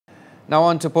Now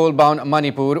on to poll-bound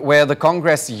Manipur, where the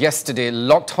Congress yesterday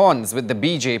locked horns with the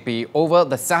BJP over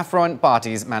the Saffron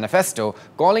Party's manifesto,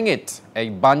 calling it a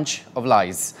bunch of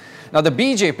lies. Now the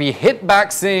BJP hit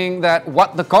back, saying that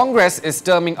what the Congress is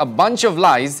terming a bunch of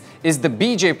lies is the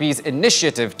BJP's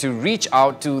initiative to reach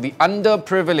out to the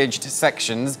underprivileged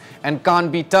sections and can't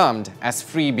be termed as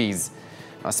freebies.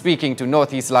 Now, speaking to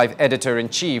Northeast Live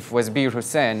editor-in-chief Wasbir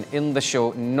Hussain in the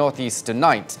show Northeast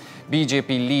Tonight, BJP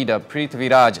leader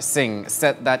Prithviraj Singh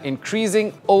said that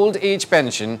increasing old age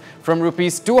pension from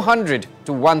Rs 200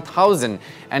 to 1,000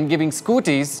 and giving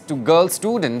scooties to girl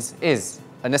students is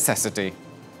a necessity.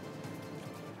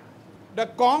 The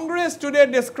Congress today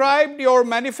described your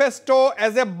manifesto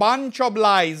as a bunch of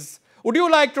lies. Would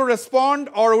you like to respond,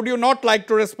 or would you not like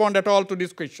to respond at all to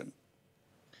this question?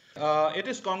 It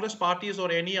is Congress parties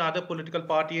or any other political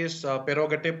party's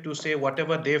prerogative to say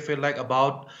whatever they feel like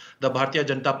about the Bharatiya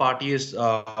Janata Party's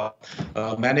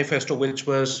manifesto, which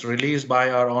was released by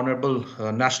our Honorable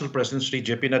National President Sri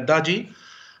J.P. Nadda ji.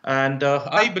 And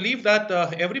I believe that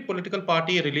every political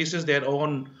party releases their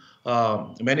own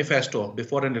manifesto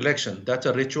before an election. That's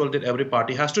a ritual that every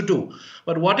party has to do.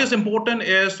 But what is important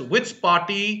is which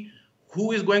party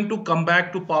who is going to come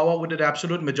back to power with an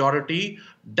absolute majority.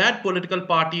 That political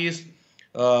party's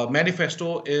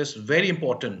manifesto is very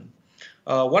important.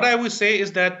 What I would say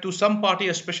is that to some party,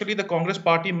 especially the Congress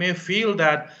party, may feel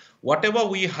that whatever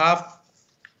we have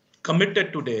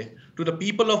committed today to the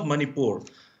people of Manipur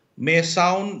may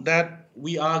sound that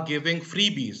we are giving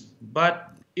freebies.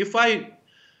 But if I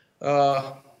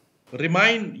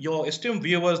remind your esteemed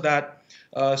viewers that,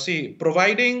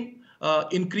 providing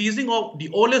increasing of the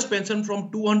oldest pension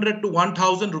from 200 to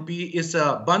 1,000 rupee is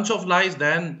a bunch of lies,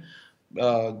 then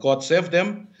God save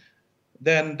them.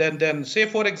 Then say,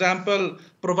 for example,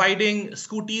 providing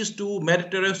scooties to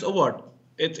meritorious award.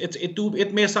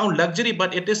 It may sound luxury,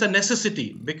 but it is a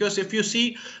necessity, because if you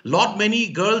see, many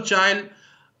girl child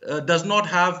does not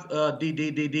have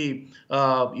the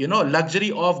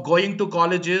luxury of going to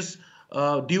colleges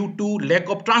due to lack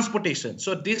of transportation.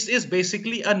 So this is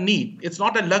basically a need. It's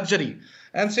not a luxury.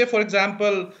 And say, for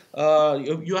example,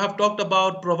 you have talked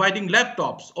about providing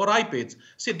laptops or iPads.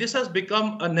 See, this has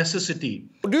become a necessity.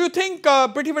 Do you think,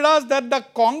 Prithviraj, that the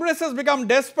Congress has become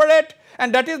desperate,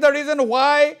 and that is the reason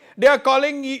why they are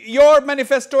calling your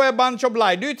manifesto a bunch of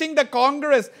lies? Do you think the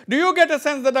Congress, do you get a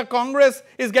sense that the Congress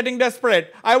is getting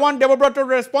desperate? I want Deborah to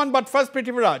respond, but first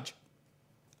Prithviraj.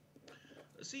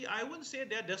 See, I wouldn't say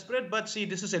they're desperate, but see,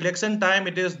 this is election time.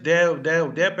 It is their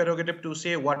prerogative to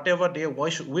say whatever they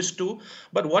wish to.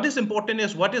 But what is important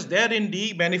is what is there in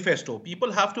the manifesto. People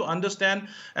have to understand,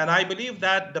 and I believe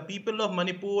that the people of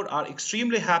Manipur are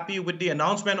extremely happy with the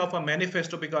announcement of a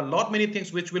manifesto, because many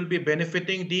things which will be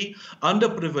benefiting the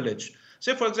underprivileged.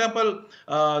 Say, for example,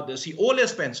 the old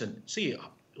age pension. See,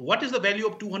 what is the value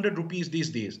of 200 rupees these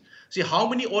days? See, how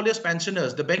many old age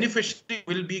pensioners, the beneficiary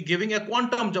will be giving a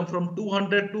quantum jump from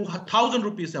 200 to 1,000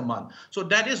 rupees a month. So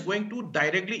that is going to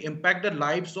directly impact the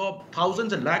lives of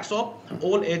thousands and lakhs of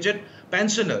old aged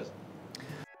pensioners.